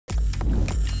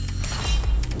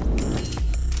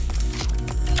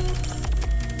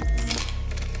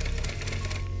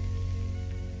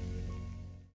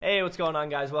what's going on,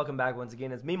 guys? Welcome back once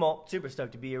again. It's me, Molt. Super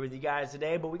stoked to be here with you guys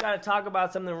today, but we got to talk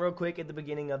about something real quick at the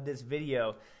beginning of this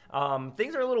video.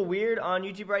 Things are a little weird on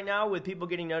YouTube right now with people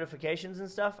getting notifications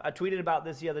and stuff. I tweeted about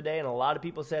this the other day, and a lot of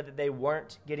people said that they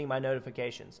weren't getting my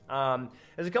notifications.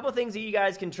 There's a couple things that you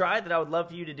guys can try that I would love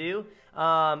for you to do.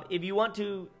 If you want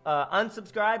to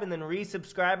unsubscribe and then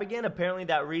resubscribe again, apparently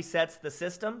that resets the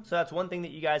system. So that's one thing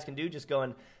that you guys can do. Just go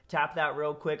and tap that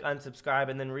real quick, unsubscribe,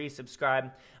 and then resubscribe,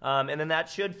 and then that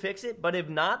should fix it. But if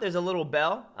not, there's a little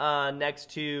bell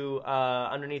next to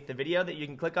underneath the video that you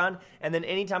can click on, and then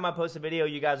anytime I post a video,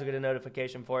 you guys will get a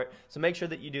notification for it. So make sure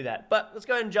that you do that. But let's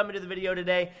go ahead and jump into the video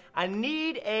today. I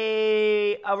need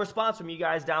a response from you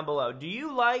guys down below. Do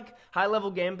you like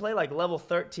high-level gameplay, like level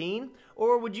 13?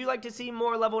 Or would you like to see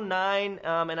more level 9,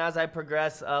 and as I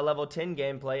progress, level 10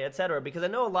 gameplay, etc.? Because I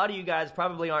know a lot of you guys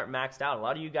probably aren't maxed out. A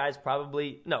lot of you guys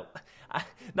probably, no,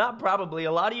 not probably,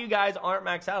 a lot of you guys aren't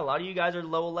maxed out. A lot of you guys are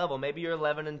low level. Maybe you're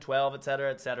 11 and 12, etc.,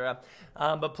 etc.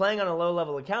 But playing on a low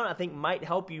level account, I think, might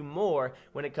help you more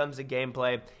when it comes to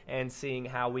gameplay and seeing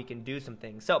how we can do some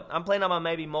things. So I'm playing on my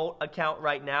maybe Molt account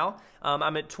right now.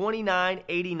 I'm at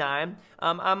 2989.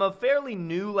 I'm a fairly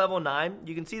new level 9.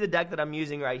 You can see the deck that I'm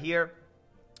using right here.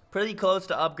 Pretty close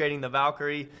to upgrading the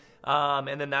Valkyrie,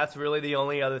 and then that's really the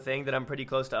only other thing that I'm pretty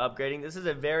close to upgrading. This is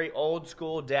a very old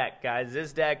school deck, guys.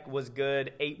 This deck was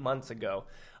good 8 months ago,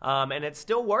 and it's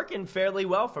still working fairly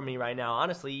well for me right now,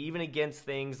 honestly, even against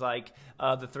things like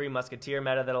the 3 Musketeer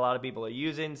meta that a lot of people are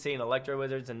using, seeing Electro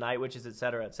Wizards and Night Witches,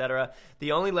 etc., etc.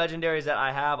 The only legendaries that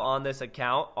I have on this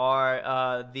account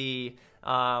are the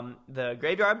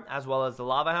Graveyard as well as the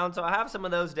Lava Hound. So I have some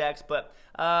of those decks, but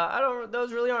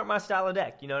those really aren't my style of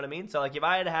deck, you know what I mean? So like if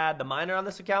I had the Miner on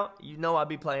this account, you know I'd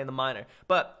be playing the Miner,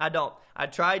 but I don't. I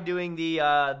tried doing the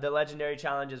legendary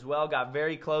challenge as well, got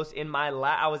very close in my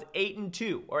I was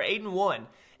 8-2 or 8-1,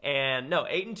 and no,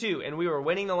 8-2, and we were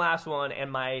winning the last one,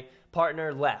 and my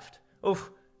partner left.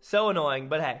 Oof. So annoying,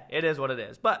 but hey, it is what it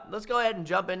is. But let's go ahead and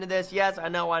jump into this. Yes, I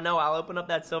know, I'll open up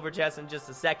that silver chest in just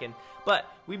a second. But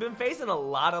we've been facing a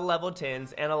lot of level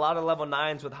 10s and a lot of level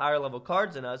 9s with higher level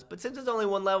cards than us. But since it's only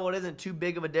one level, it isn't too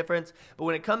big of a difference. But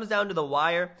when it comes down to the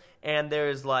wire, and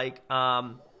there's like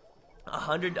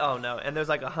 100, oh no, and there's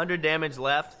like 100 damage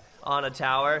left on a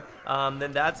tower,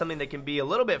 then that's something that can be a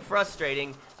little bit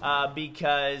frustrating,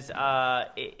 because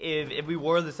if we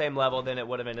were the same level, then it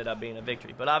would have ended up being a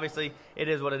victory. But obviously, it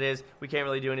is what it is. We can't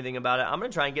really do anything about it. I'm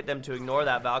going to try and get them to ignore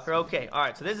that Valkyrie. Okay,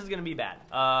 alright, so this is going to be bad.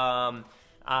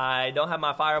 I don't have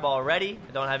my Fireball ready.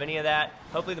 I don't have any of that.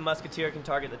 Hopefully the Musketeer can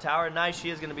target the tower. Nice, she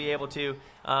is going to be able to.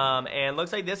 And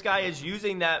looks like this guy is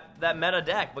using that meta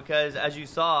deck, because as you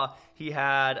saw, he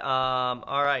had,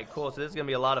 alright, cool. So this is going to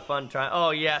be a lot of fun trying.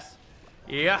 Oh, yes.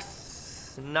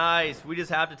 Yes. Nice. We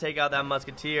just have to take out that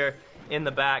Musketeer in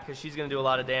the back, because she's going to do a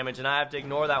lot of damage. And I have to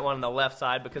ignore that one on the left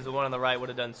side, because the one on the right would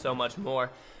have done so much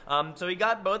more. So he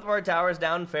got both of our towers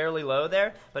down fairly low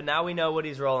there, but now we know what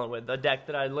he's rolling with. The deck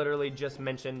that I literally just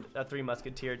mentioned, a 3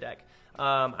 Musketeer deck.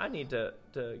 I need to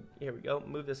here we go,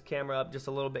 move this camera up just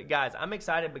a little bit. Guys, I'm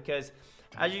excited because,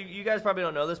 as you guys probably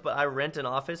don't know this, but I rent an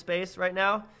office space right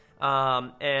now.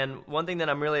 And one thing that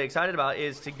I'm really excited about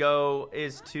is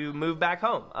to move back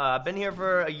home. I've been here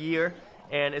for a year,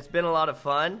 and it's been a lot of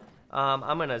fun.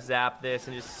 I'm going to zap this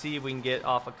and just see if we can get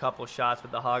off a couple shots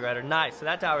with the Hog Rider. Nice. So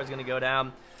that tower is going to go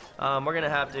down. We're going to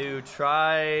have to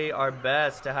try our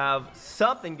best to have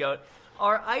something go.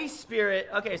 Our Ice Spirit.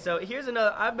 Okay, so here's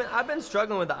another. I've been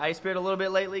struggling with the Ice Spirit a little bit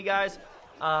lately, guys.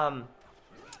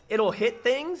 It'll hit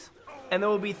things, and there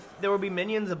will be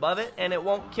minions above it, and it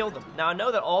won't kill them. Now I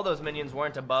know that all those minions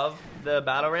weren't above the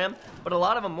battle ram, but a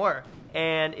lot of them were,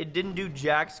 and it didn't do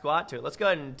jack squat to it. Let's go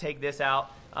ahead and take this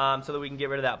out, so that we can get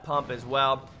rid of that pump as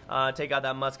well. Take out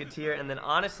that Musketeer, and then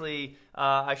honestly,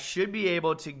 I should be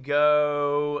able to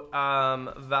go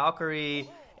Valkyrie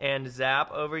and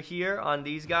Zap over here on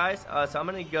these guys. So I'm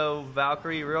going to go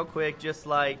Valkyrie real quick, just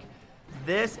like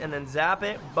this, and then zap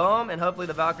it, boom, and hopefully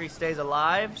the Valkyrie stays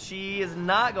alive. She is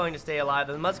not going to stay alive.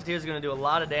 The Musketeer is going to do a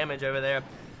lot of damage over there,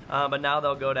 but now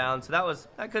they'll go down. So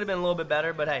that could have been a little bit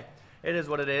better, but hey, it is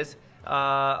what it is.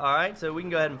 Alright, so we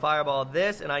can go ahead and fireball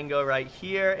this, and I can go right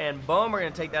here, and boom, we're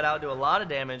going to take that out, do a lot of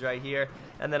damage right here.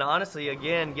 And then honestly,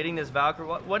 again, getting this Valkyrie,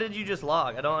 what did you just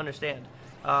log? I don't understand.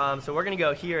 So we're going to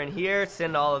go here and here,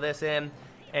 send all of this in,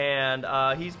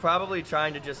 and he's probably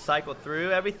trying to just cycle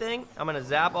through everything. I'm going to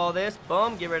zap all this,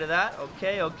 boom, get rid of that,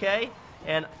 okay.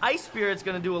 And Ice Spirit's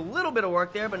going to do a little bit of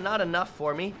work there, but not enough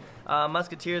for me.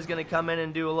 Musketeer is going to come in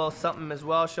and do a little something as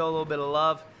well, show a little bit of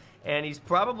love. And he's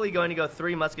probably going to go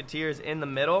 3 Musketeers in the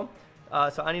middle.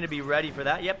 So I need to be ready for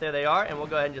that. Yep, there they are. And we'll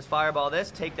go ahead and just fireball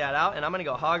this, take that out. And I'm going to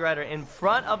go Hog Rider in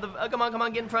front of the... come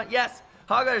on, get in front. Yes,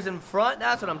 Hog Rider's in front.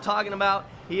 That's what I'm talking about.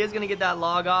 He is going to get that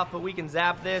log off, but we can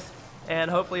zap this.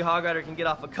 And hopefully Hog Rider can get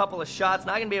off a couple of shots.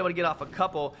 Not going to be able to get off a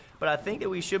couple, but I think that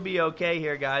we should be okay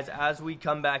here, guys, as we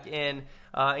come back in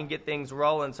and get things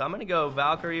rolling. So I'm going to go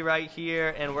Valkyrie right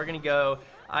here, and we're going to go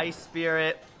Ice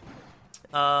Spirit.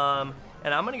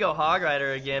 And I'm going to go Hog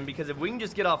Rider again, because if we can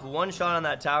just get off one shot on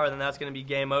that tower, then that's going to be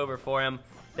game over for him.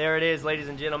 There it is, ladies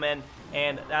and gentlemen,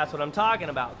 and that's what I'm talking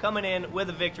about. Coming in with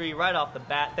a victory right off the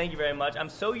bat. Thank you very much. I'm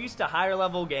so used to higher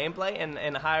level gameplay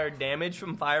and higher damage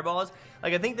from fireballs.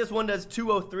 Like, I think this one does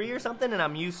 203 or something, and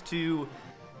I'm used to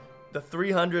the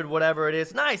 300, whatever it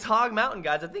is. Nice, Hog Mountain,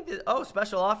 guys. I think that, oh,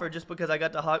 special offer just because I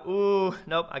got to Hog. Ooh,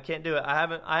 nope, I can't do it. I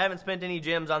haven't spent any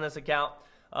gems on this account,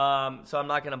 so I'm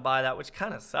not going to buy that, which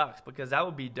kind of sucks because that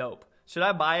would be dope. Should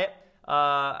I buy it?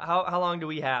 How long do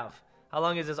we have? How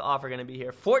long is this offer going to be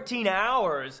here? 14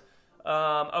 hours.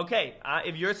 Okay,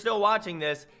 if you're still watching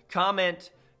this,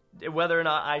 comment whether or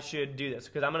not I should do this,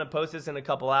 because I'm going to post this in a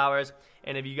couple hours,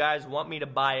 and if you guys want me to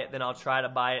buy it, then I'll try to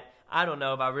buy it. I don't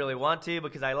know if I really want to,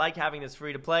 because I like having this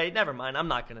free to play. Never mind, I'm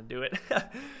not going to do it.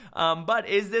 But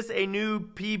is this a new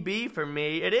PB for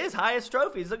me? It is highest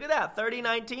trophies. Look at that,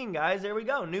 3019, guys. There we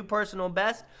go, new personal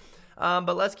best.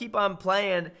 But let's keep on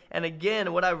playing. And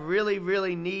again, what I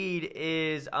really need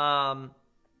is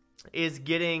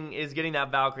getting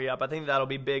that Valkyrie up. I think that'll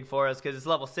be big for us because it's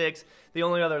level 6. The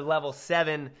only other level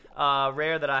 7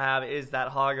 rare that I have is that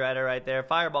Hog Rider right there.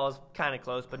 Fireball is kind of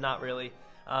close, but not really.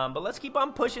 But let's keep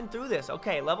on pushing through this.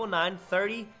 Okay, level 9,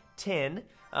 30, 10.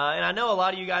 And I know a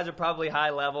lot of you guys are probably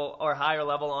high level or higher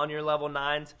level on your level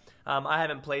 9s. I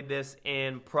haven't played this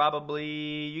in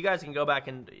probably, you guys can go back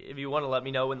and if you want to let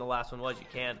me know when the last one was, you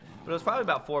can. But it was probably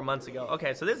about 4 months ago.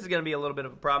 Okay, so this is going to be a little bit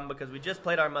of a problem because we just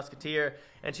played our Musketeer,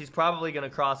 and she's probably going to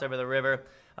cross over the river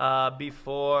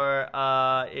before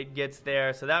it gets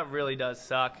there. So that really does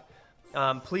suck.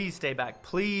 Please stay back.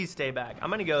 Please stay back. I'm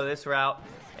going to go this route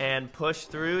and push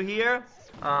through here.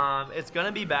 It's going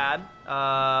to be bad,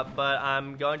 but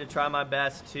I'm going to try my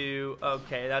best to...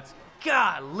 Okay, that's...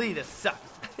 Golly, this sucks.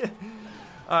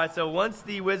 Alright, so once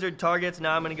the wizard targets,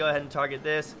 now I'm going to go ahead and target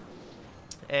this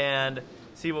and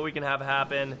see what we can have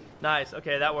happen. Nice,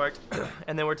 okay, that worked.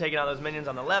 And then we're taking out those minions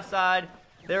on the left side.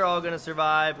 They're all going to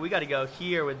survive. We got to go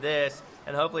here with this,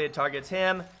 and hopefully it targets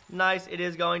him. Nice, it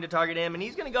is going to target him, and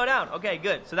he's going to go down. Okay,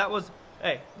 good. So that was...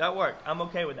 Hey, that worked. I'm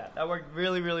okay with that. That worked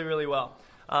really well.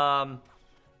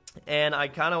 And I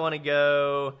kind of want to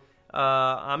go...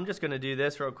 I'm just going to do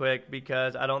this real quick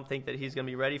because I don't think that he's going to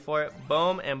be ready for it.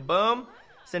 Boom and boom.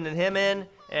 Sending him in.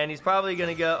 And he's probably going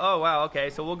to go, oh, wow, okay.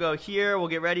 So we'll go here. We'll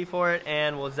get ready for it.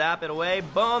 And we'll zap it away.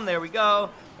 Boom. There we go.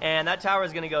 And that tower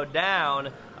is going to go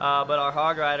down. But our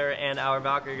Hog Rider and our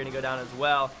Valkyrie are going to go down as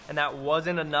well. And that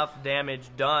wasn't enough damage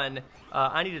done.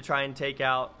 I need to try and take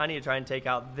out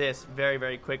this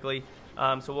very quickly.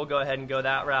 So we'll go ahead and go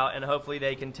that route. And hopefully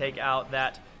they can take out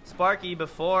that Sparky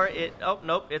before it... Oh,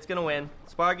 nope, it's going to win.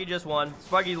 Sparky just won.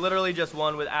 Sparky literally just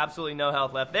won with absolutely no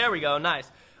health left. There we go,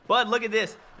 nice. But look at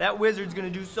this. That wizard's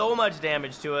going to do so much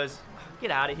damage to us.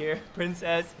 Get out of here,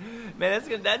 princess. Man,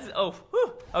 oh,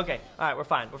 whew. Okay, all right, we're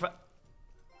fine. Did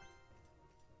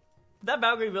that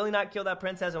Valkyrie really not kill that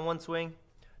princess in one swing?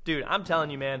 Dude, I'm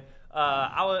telling you, man.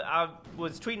 I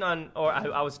was tweeting on, or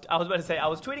I was about to say, I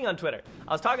was tweeting on Twitter.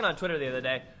 I was talking on Twitter the other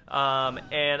day,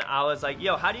 and I was like,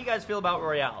 yo, how do you guys feel about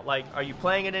Royale? Like, are you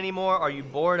playing it anymore? Are you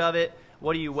bored of it?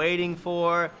 What are you waiting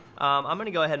for? I'm going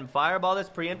to go ahead and fireball this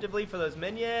preemptively for those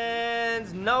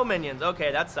minions. No minions.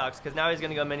 Okay, that sucks, because now he's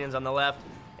going to go minions on the left,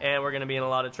 and we're going to be in a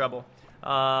lot of trouble.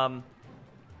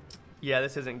 Yeah,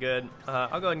 this isn't good.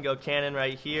 I'll go ahead and go cannon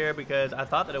right here, because I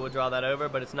thought that it would draw that over,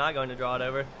 but it's not going to draw it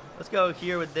over. Let's go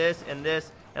here with this, and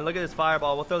look at this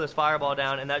fireball. We'll throw this fireball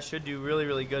down, and that should do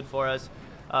really good for us,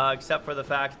 except for the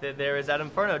fact that there is that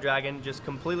Inferno Dragon just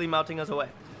completely melting us away.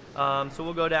 So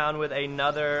we'll go down with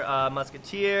another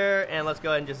Musketeer, and let's go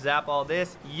ahead and just zap all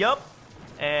this. Yup.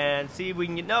 And see if we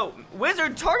can get... No!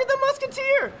 Wizard, target the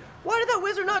Musketeer! Why did that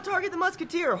Wizard not target the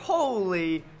Musketeer?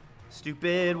 Holy...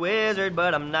 Stupid wizard,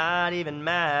 but I'm not even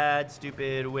mad.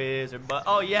 Stupid wizard, but...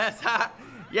 Oh, yes! Ha!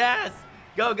 Yes!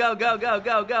 Go, go, go, go,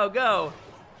 go, go, go!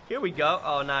 Here we go.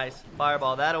 Oh, nice.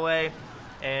 Fireball that away.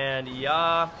 And,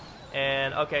 yeah.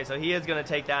 And, okay, so he is going to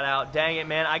take that out. Dang it,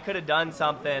 man. I could have done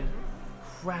something.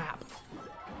 Crap.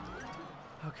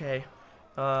 Okay.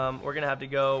 We're going to have to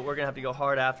go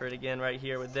hard after it again right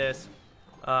here with this.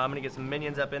 I'm going to get some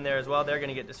minions up in there as well. They're going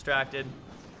to get distracted.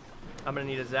 I'm going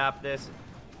to need to zap this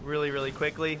really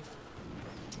quickly.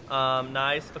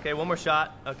 Nice. Okay, one more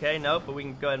shot. Okay, nope, but we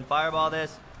can go ahead and fireball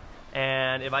this.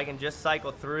 And if I can just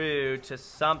cycle through to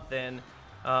something,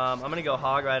 I'm going to go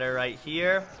Hog Rider right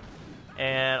here.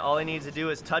 And all he needs to do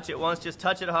is touch it once. Just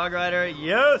touch it, Hog Rider.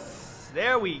 Yes!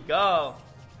 There we go.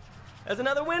 That's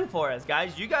another win for us,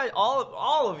 guys. You guys,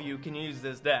 all of you can use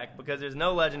this deck because there's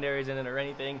no legendaries in it or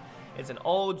anything. It's an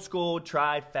old school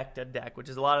trifecta deck, which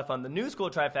is a lot of fun. The new school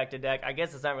trifecta deck, I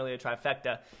guess it's not really a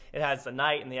trifecta. It has the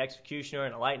Knight and the Executioner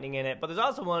and a Lightning in it. But there's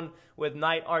also one with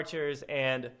Knight, Archers,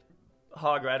 and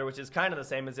Hog Rider, which is kind of the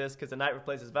same as this because the Knight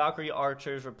replaces Valkyrie,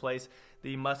 Archers replace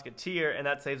the Musketeer, and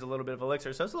that saves a little bit of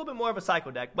elixir. So it's a little bit more of a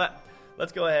cycle deck. But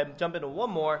let's go ahead and jump into one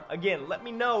more. Again, let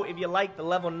me know if you like the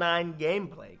level 9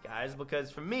 gameplay, guys,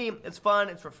 because for me, it's fun,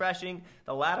 it's refreshing.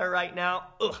 The ladder right now,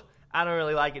 I don't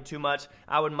really like it too much.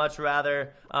 I would much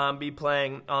rather be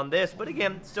playing on this. But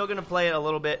again, still going to play it a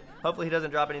little bit. Hopefully he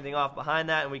doesn't drop anything off behind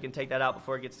that, and we can take that out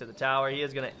before it gets to the tower. He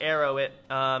is going to arrow it,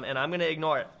 and I'm going to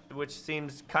ignore it, which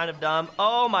seems kind of dumb.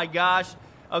 Oh my gosh.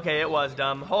 Okay, it was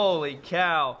dumb. Holy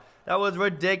cow. That was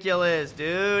ridiculous,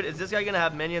 dude. Is this guy going to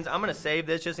have minions? I'm going to save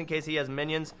this just in case he has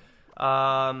minions.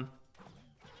 What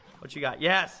you got?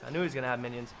 Yes, I knew he was going to have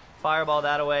minions. Fireball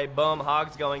that away. Boom.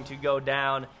 Hog's going to go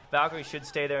down. Valkyrie should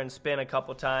stay there and spin a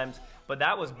couple times. But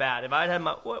that was bad. If I had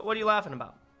my... What are you laughing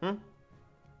about? What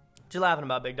you laughing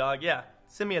about, big dog? Yeah.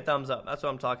 Send me a thumbs up. That's what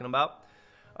I'm talking about.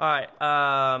 All right.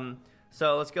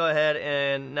 So let's go ahead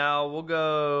and now we'll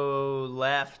go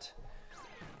left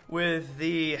with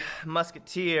the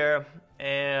Musketeer.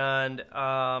 And...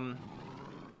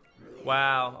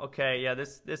 wow. Okay. Yeah,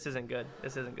 this isn't good.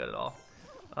 This isn't good at all.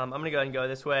 I'm going to go ahead and go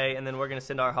this way, and then we're going to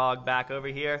send our Hog back over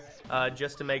here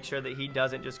just to make sure that he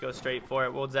doesn't just go straight for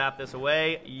it. We'll zap this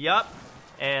away. Yup.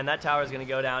 And that tower is going to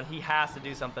go down. He has to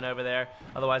do something over there.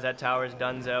 Otherwise, that tower is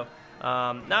donezo.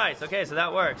 Nice. Okay, so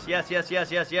that works. Yes, yes,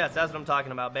 yes, yes, yes. That's what I'm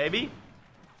talking about, baby.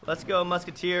 Let's go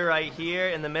Musketeer right here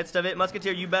in the midst of it.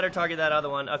 Musketeer, you better target that other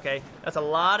one. Okay, that's a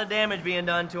lot of damage being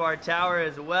done to our tower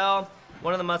as well.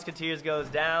 One of the Musketeers goes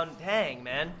down. Dang,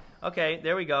 man. Okay,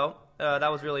 there we go.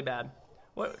 That was really bad.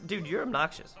 What, dude, you're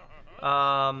obnoxious.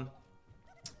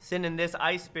 Sending this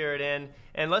Ice Spirit in.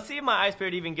 And let's see if my Ice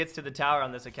Spirit even gets to the tower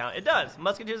on this account. It does.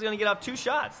 Musketeer's going to get off 2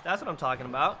 shots. That's what I'm talking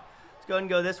about. Let's go ahead and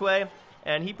go this way.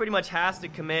 And he pretty much has to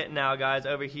commit now, guys,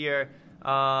 over here.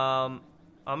 I'm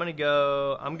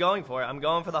going for it. I'm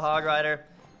going for the Hog Rider.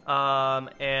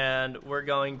 And we're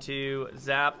going to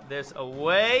zap this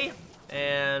away.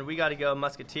 And we got to go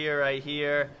Musketeer right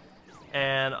here.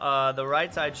 And the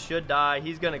right side should die.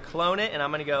 He's going to clone it, and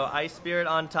I'm going to go Ice Spirit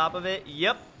on top of it.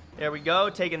 Yep. There we go.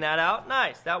 Taking that out.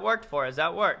 Nice. That worked for us.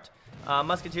 That worked.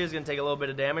 Musketeer's going to take a little bit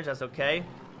of damage. That's okay.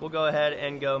 We'll go ahead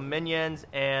and go minions,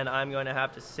 and I'm going to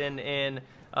have to send in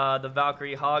the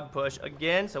Valkyrie Hog push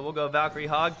again. So we'll go Valkyrie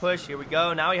Hog push. Here we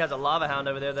go. Now he has a Lava Hound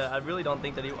over there that I really don't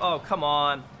think that he... Oh, come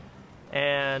on.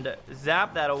 And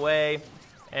zap that away.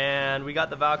 And we got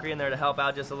the Valkyrie in there to help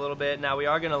out just a little bit. Now we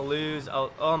are going to lose.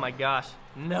 Oh my gosh.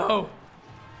 No.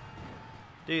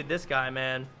 Dude, this guy,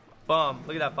 man. Boom.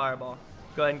 Look at that fireball.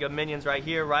 Go ahead and go minions right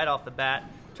here, right off the bat.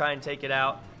 Try and take it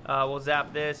out. We'll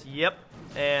zap this. Yep.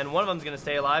 And one of them's going to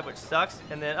stay alive, which sucks.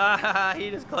 And then, he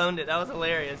just cloned it. That was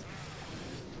hilarious.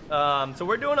 So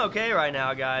we're doing okay right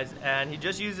now, guys. And he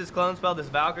just used his clone spell. This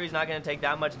Valkyrie's not going to take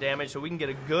that much damage, so we can get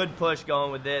a good push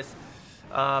going with this.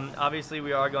 Obviously,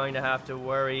 we are going to have to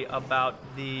worry about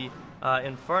the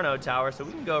Inferno Tower, so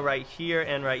we can go right here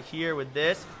and right here with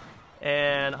this.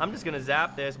 And I'm just going to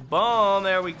zap this. Boom,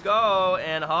 there we go.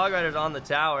 And Hog Rider's on the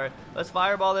tower. Let's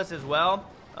fireball this as well.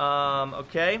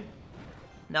 Okay.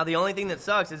 Now, the only thing that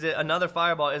sucks is that another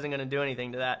fireball isn't going to do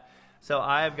anything to that. So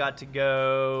I've got to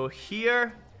go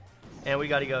here, and we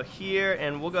got to go here,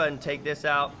 and we'll go ahead and take this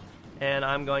out. And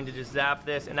I'm going to just zap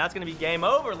this, and that's going to be game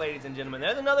over, ladies and gentlemen.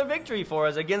 There's another victory for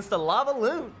us against the Lava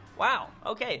Loon. Wow.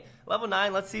 Okay. Level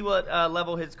 9. Let's see what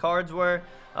level his cards were,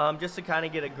 just to kind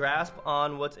of get a grasp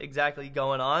on what's exactly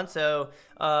going on. So,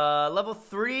 level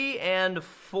 3 and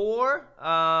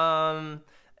 4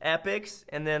 epics,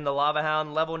 and then the Lava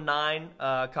Hound. Level 9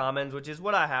 commons, which is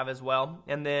what I have as well.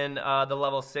 And then the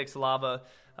level 6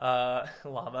 the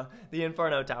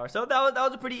Inferno Tower. So that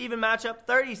was a pretty even matchup.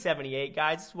 30-78,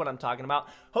 guys. This is what I'm talking about.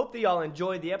 Hope that y'all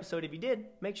enjoyed the episode. If you did,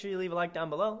 make sure you leave a like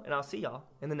down below, and I'll see y'all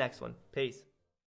in the next one. Peace.